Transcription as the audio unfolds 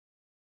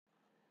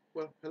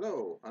Well,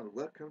 hello and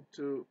welcome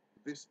to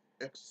this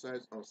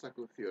exercise on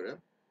Circle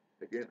Theorem.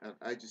 Again, an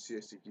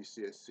iGCSE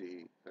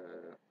GCSE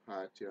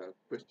high tier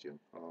question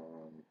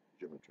on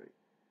geometry.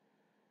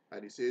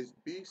 And it says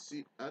B,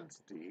 C, and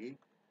D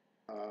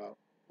are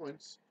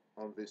points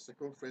on the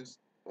circumference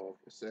of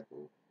a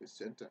circle with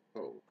center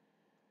O.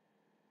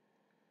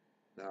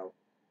 Now,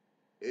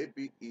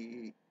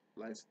 ABE,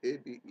 lines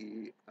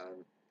ABE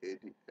and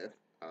ADF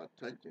are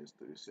tangents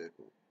to the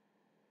circle.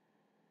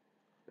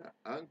 The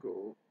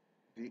angle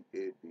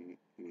DAB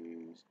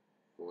is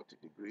 40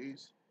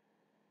 degrees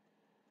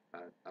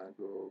and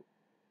angle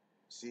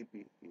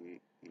CBE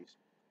is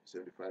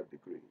 75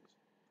 degrees.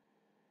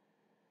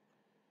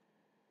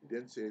 It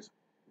then says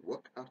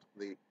work out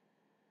the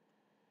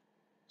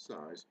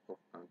size of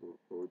angle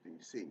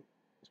ODC.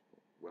 That's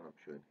what I'm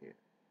showing here.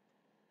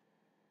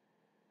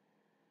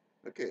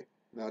 Okay,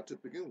 now to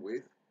begin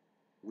with,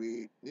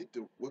 we need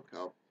to work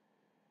out,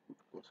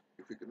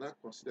 if we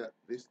cannot consider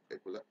this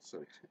if we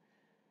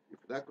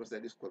not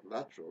consider this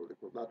quadrilateral, the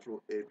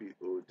quadrilateral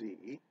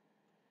ABOD,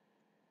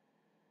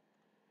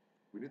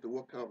 we need to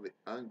work out the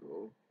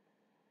angle,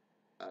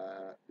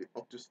 the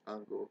obtuse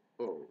angle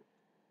O.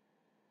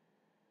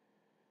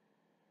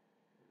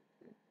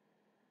 Okay.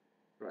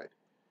 Right.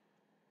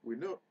 We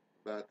know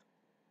that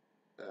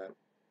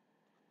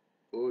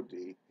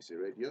OD is a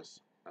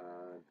radius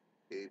and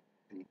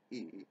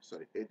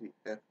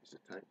ADF is a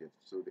tangent.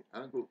 So the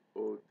angle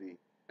ODA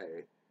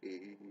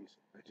is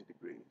 90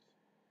 degrees.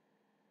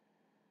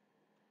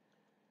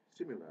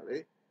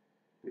 Similarly,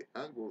 the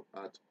angle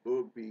at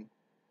OBA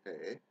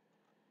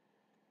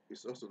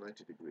is also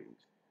 90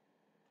 degrees.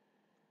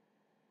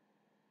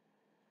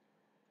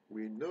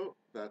 We know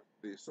that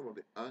the sum of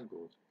the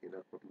angles in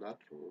a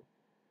quadrilateral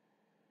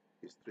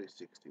is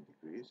 360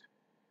 degrees.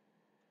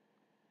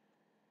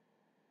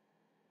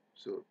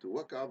 So to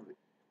work out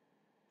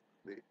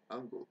the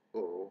angle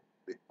O,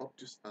 the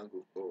obtuse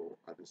angle O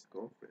at the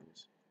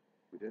circumference,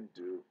 we then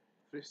do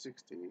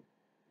 360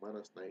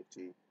 minus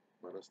 90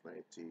 minus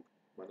 90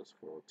 minus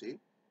 40,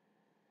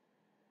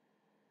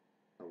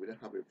 and we then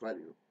have a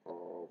value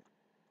of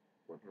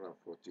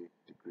 140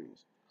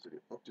 degrees. So the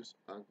obtuse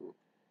angle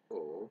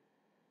O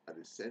at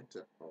the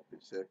center of the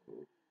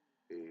circle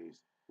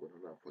is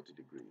 140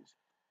 degrees.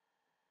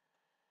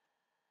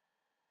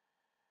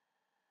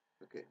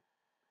 Okay,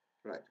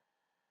 right.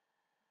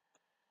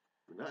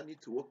 We now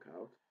need to work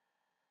out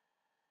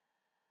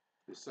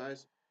the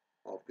size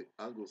of the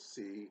angle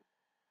C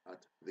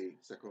at the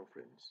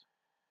circumference.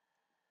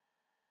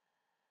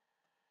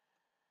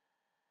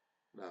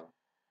 Now,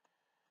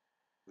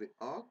 the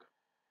arc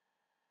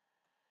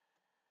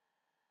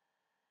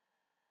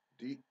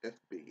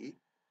DFB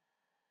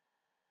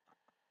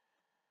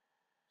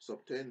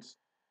subtends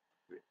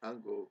the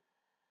angle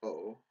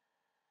O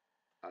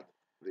at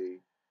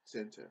the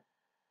center.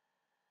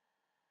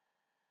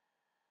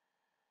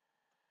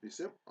 The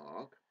same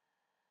arc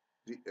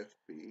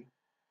DFB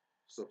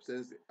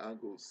subtends the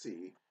angle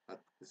C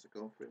at the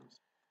circumference.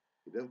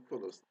 It then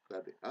follows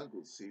that the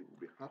angle C will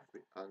be half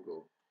the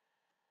angle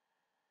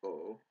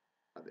O,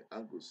 and the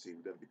angle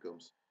C then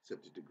becomes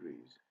 70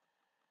 degrees.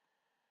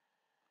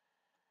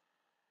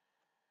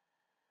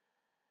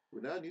 We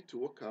now need to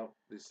work out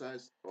the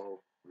size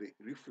of the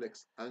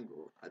reflex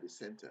angle at the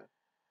center.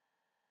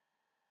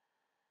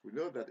 We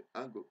know that the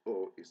angle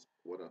O is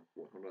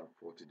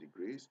 140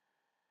 degrees,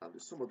 and the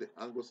sum of the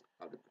angles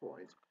at the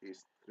point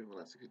is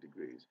 360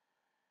 degrees.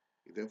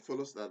 It then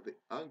follows that the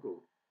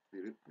angle,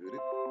 the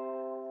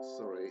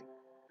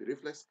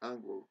reflex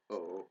angle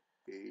O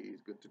is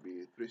going to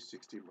be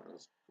 360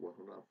 minus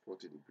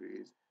 140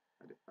 degrees,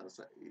 and the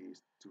answer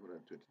is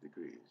 220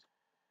 degrees.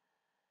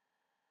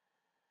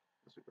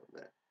 Let's look at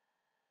that.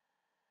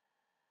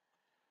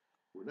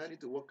 We now need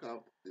to work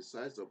out the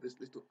size of this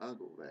little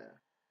angle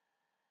there.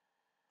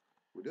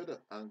 We know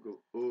that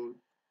angle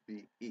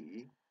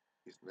OBE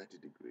is 90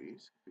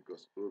 degrees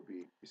because OB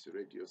is a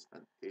radius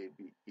and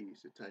ABE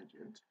is a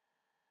tangent.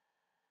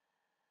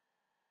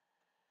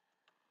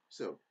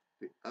 So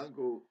the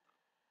angle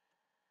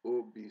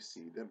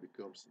OBC then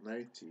becomes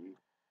 90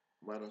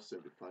 minus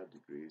 75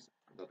 degrees,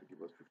 and that will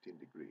give us 15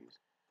 degrees.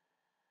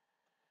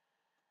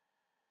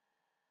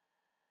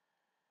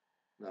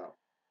 Now,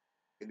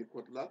 in the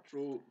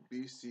quadrilateral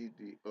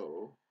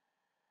BCDO,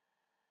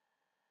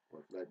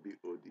 or like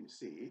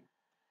BODC,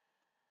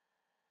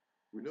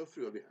 we know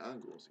three of the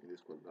angles in this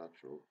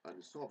quadrilateral, and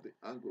the sum of the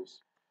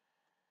angles,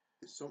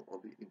 the sum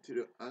of the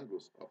interior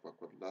angles of a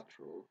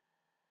quadrilateral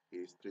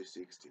is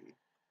 360.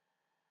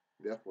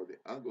 Therefore, the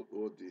angle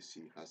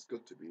ODC has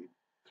got to be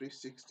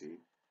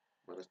 360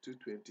 minus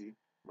 220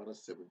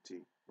 minus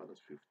 70 minus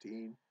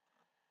 15,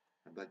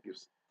 and that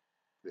gives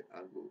the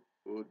angle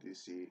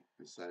ODC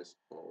the size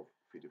of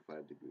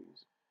 55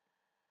 degrees.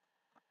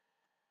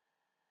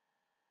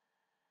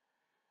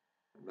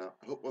 Now,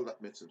 I hope all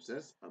that made some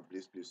sense, and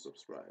please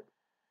subscribe.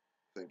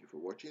 Thank you for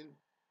watching,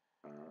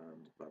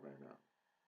 and bye-bye now.